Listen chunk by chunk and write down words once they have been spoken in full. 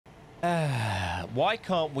Why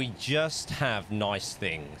can't we just have nice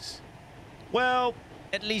things? Well,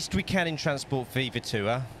 at least we can in Transport Fever 2,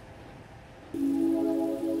 huh?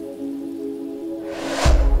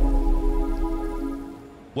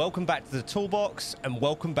 Welcome back to the Toolbox, and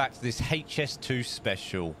welcome back to this HS2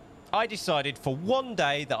 special. I decided for one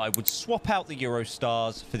day that I would swap out the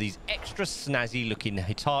Eurostars for these extra snazzy looking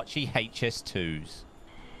Hitachi HS2s.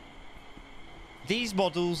 These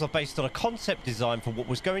models are based on a concept design for what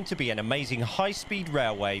was going to be an amazing high-speed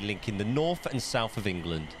railway linking the north and south of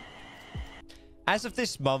England. As of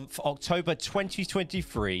this month, October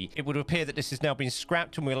 2023, it would appear that this has now been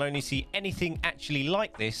scrapped and we'll only see anything actually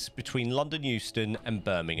like this between London Euston and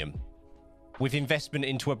Birmingham. With investment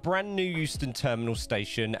into a brand new Euston terminal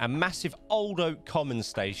station, a massive Old Oak Common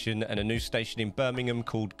station and a new station in Birmingham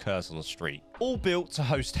called Curzon Street, all built to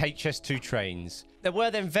host HS2 trains. There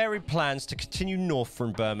were then varied plans to continue north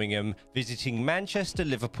from Birmingham, visiting Manchester,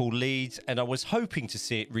 Liverpool, Leeds, and I was hoping to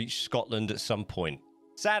see it reach Scotland at some point.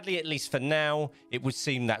 Sadly, at least for now, it would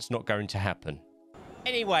seem that's not going to happen.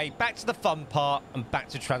 Anyway, back to the fun part and back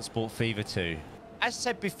to Transport Fever 2. As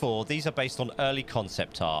said before, these are based on early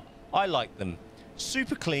concept art. I like them.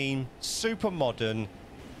 Super clean, super modern,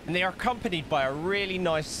 and they are accompanied by a really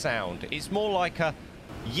nice sound. It's more like a,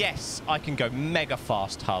 yes, I can go mega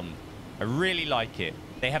fast hum. I really like it.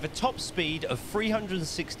 They have a top speed of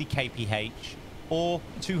 360 kph or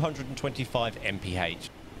 225 mph.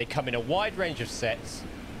 They come in a wide range of sets,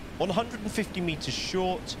 150 meters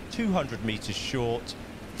short, 200 meters short,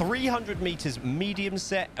 300 meters medium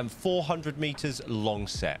set, and 400 meters long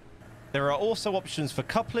set. There are also options for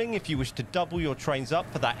coupling if you wish to double your trains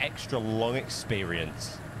up for that extra long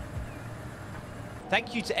experience.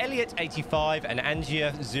 Thank you to Elliot85 and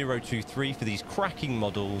Angia023 for these cracking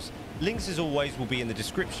models. Links, as always, will be in the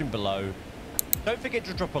description below. Don't forget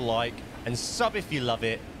to drop a like and sub if you love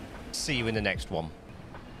it. See you in the next one.